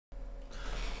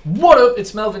What up,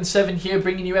 it's Melvin7 here,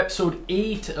 bringing you episode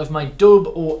 8 of my Dub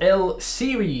or L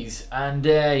series. And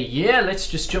yeah, let's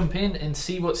just jump in and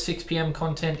see what 6 PM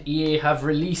content EA have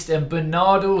released. And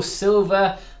Bernardo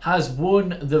Silva has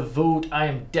won the vote. I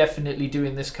am definitely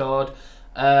doing this card.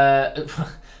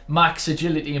 Max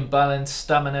agility and balance,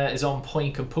 stamina is on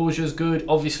point, composure is good.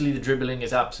 Obviously the dribbling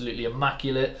is absolutely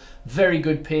immaculate. Very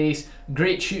good pace,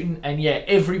 great shooting, and yeah,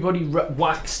 everybody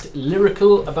waxed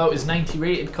lyrical about his 90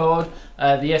 rated card,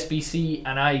 the SBC,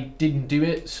 and I didn't do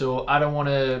it, so I don't want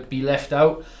to be left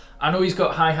out. I know he's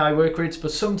got high work rates,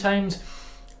 but sometimes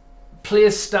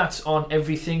players' stats on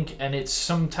everything, and it's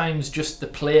sometimes just the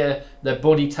player, their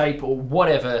body type or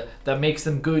whatever that makes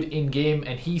them good in game,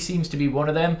 and he seems to be one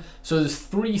of them. So there's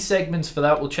 3 segments for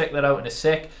that. We'll check that out in a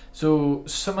sec. So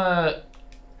summer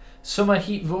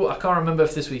heat vote, I can't remember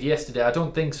if this was yesterday. I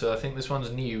don't think so. I think this one's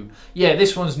new. Yeah,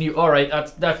 this one's new. All right,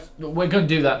 we're going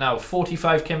to do that now.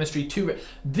 45 chemistry, 2.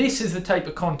 This is the type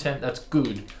of content that's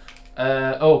good.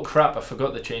 Oh crap, I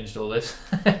forgot they changed all this.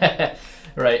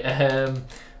 Right,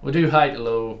 we'll do high to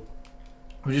low.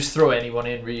 We'll just throw anyone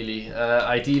in, really.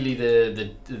 Ideally,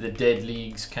 the dead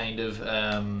leagues, kind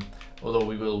of. Although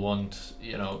we will want,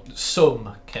 you know,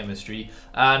 some chemistry.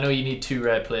 I know you need 2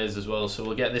 rare players as well, so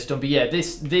we'll get this done. But yeah,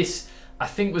 this I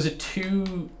think was a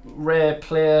 2 rare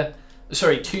player.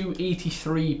 Sorry, 2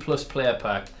 83 plus player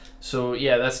pack. So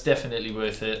yeah, that's definitely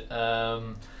worth it.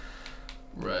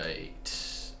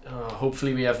 Right.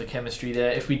 Hopefully we have the chemistry there.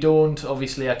 If we don't,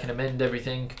 obviously I can amend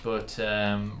everything, but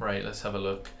right, let's have a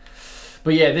look.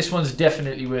 But yeah, this one's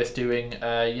definitely worth doing.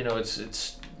 You know,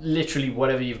 it's literally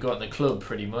whatever you've got in the club,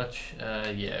 pretty much.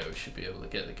 Yeah, we should be able to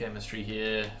get the chemistry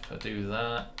here. If I do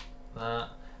that,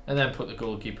 and then put the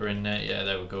goalkeeper in there. Yeah,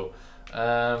 there we go.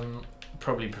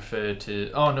 Probably prefer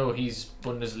to... Oh no, he's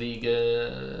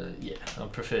Bundesliga. Yeah, I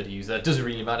prefer to use that. Doesn't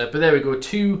really matter. But there we go.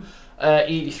 2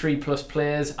 83 plus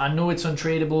players. I know it's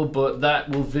untradeable, but that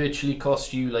will virtually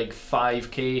cost you like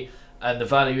 5k, and the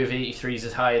value of 83s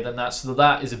is higher than that, so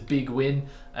that is a big win.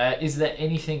 Is there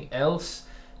anything else?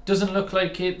 Doesn't look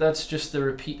like it. That's just the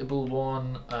repeatable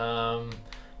one.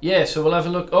 Yeah, so we'll have a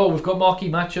look. Oh, we've got marquee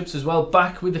matchups as well,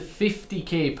 back with a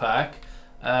 50k pack,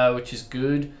 which is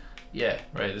good. Yeah,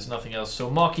 right, there's nothing else. So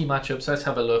marquee matchups, let's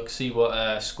have a look, see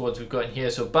what squads we've got in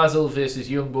here. So Basel versus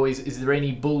Young Boys. Is there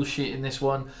any bullshit in this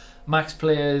one? Max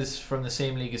players from the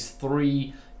same league is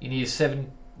 3. You need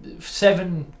 7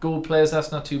 gold players.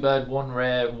 That's not too bad. 1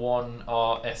 rare, 1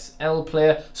 RSL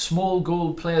player. Small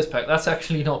gold players pack. That's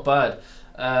actually not bad.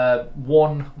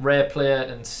 1 rare player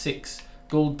and 6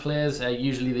 gold players.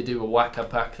 Usually they do a whacker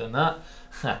pack than that.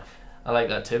 I like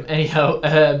that, Tim. Anyhow,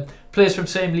 players from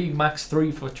same league. Max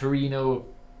 3 for Torino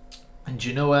and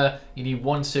Genoa. You need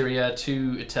 1 Serie A,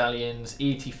 2 Italians,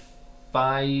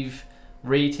 85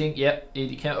 rating. Yep,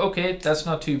 80 count. Okay, that's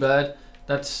not too bad.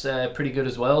 That's pretty good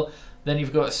as well. Then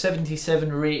you've got a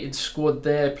 77 rated squad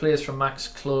there. Players from Max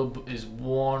Club is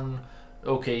 1.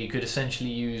 Okay, you could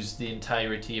essentially use the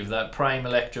entirety of that. Prime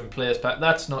Electrum players pack.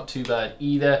 That's not too bad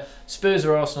either. Spurs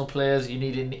or Arsenal players. You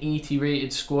need an 80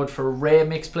 rated squad for a rare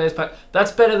mixed players pack.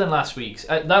 That's better than last week's.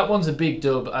 That one's a big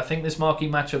dub. I think this marquee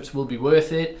matchups will be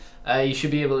worth it. You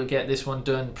should be able to get this one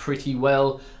done pretty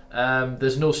well.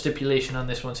 There's no stipulation on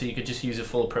this one, so you could just use a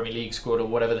full Premier League squad or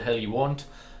whatever the hell you want.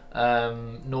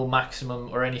 No maximum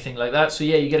or anything like that. So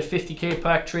yeah, you get a 50k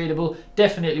pack, tradable.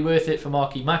 Definitely worth it for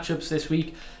marquee matchups this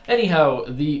week. Anyhow,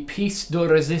 the piece de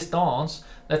resistance.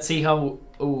 Let's see how...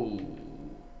 Oh,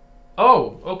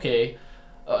 okay.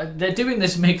 They're doing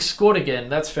this mixed squad again.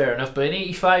 That's fair enough. But an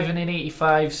 85 and an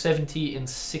 85, 70 and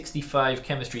 65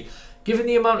 chemistry. Given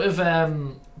the amount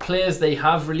of players they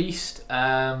have released,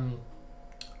 in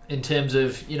terms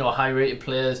of, you know, high rated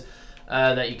players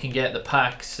that you can get, the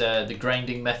packs, the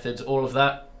grinding methods, all of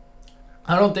that,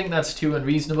 I don't think that's too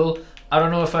unreasonable. I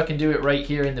don't know if I can do it right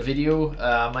here in the video.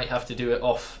 I might have to do it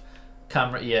off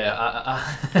camera. Yeah,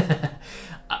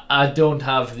 I don't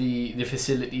have the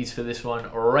facilities for this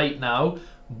one right now,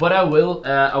 but I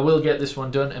will get this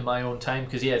one done in my own time,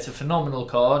 because yeah, it's a phenomenal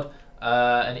card.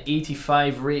 An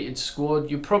 85 rated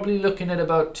squad. You're probably looking at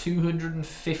about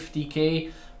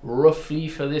 250k roughly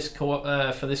for this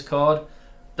card.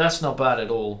 That's not bad at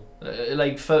all.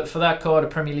 Like for that card, a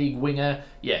Premier League winger,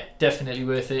 yeah, definitely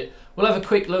worth it. We'll have a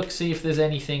quick look, see if there's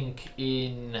anything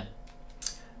in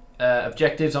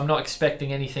objectives. I'm not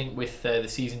expecting anything with the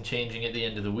season changing at the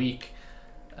end of the week.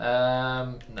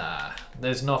 Nah,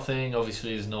 there's nothing.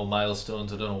 Obviously, there's no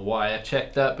milestones. I don't know why I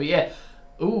checked that, but yeah.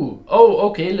 Ooh, oh,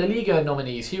 okay, La Liga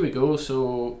nominees. Here we go.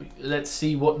 So let's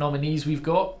see what nominees we've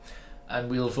got, and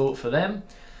we'll vote for them.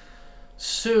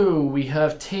 So we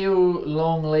have Theo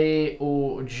Longley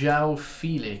or João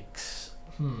Felix.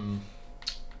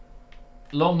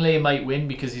 Longley might win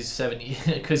because he's 70,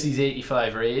 because he's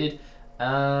 85 rated.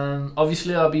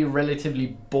 Obviously, I'll be a relatively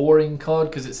boring card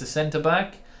because it's a centre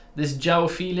back. This João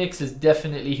Felix is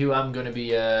definitely who I'm going to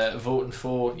be voting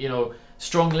for. You know,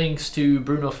 strong links to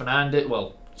Bruno Fernandes.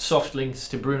 Well, soft links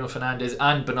to Bruno Fernandes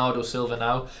and Bernardo Silva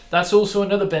now. That's also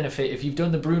another benefit. If you've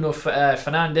done the Bruno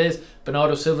Fernandes,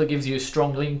 Bernardo Silva gives you a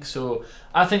strong link. So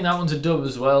I think that one's a dub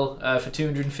as well. For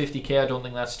 250k, I don't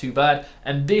think that's too bad.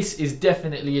 And this is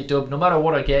definitely a dub. No matter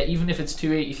what I get, even if it's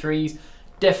 283s,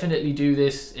 definitely do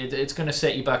this. It's going to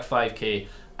set you back 5k.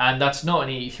 And that's not an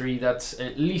 83, that's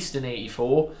at least an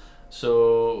 84.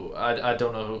 So I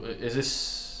don't know. Is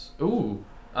this... Ooh.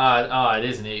 It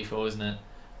is an 84, isn't it?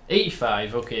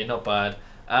 85, okay, not bad.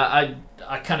 I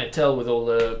kind of tell with all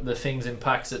the things in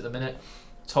packs at the minute.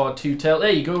 It's hard to tell. There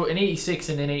you go, an 86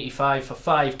 and an 85 for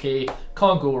 5k.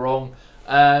 Can't go wrong.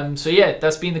 So yeah,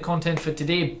 that's been the content for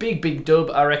today. Big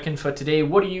dub, I reckon, for today.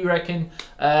 What do you reckon?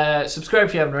 Subscribe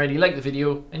if you haven't already. Like the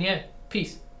video. And yeah,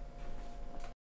 peace.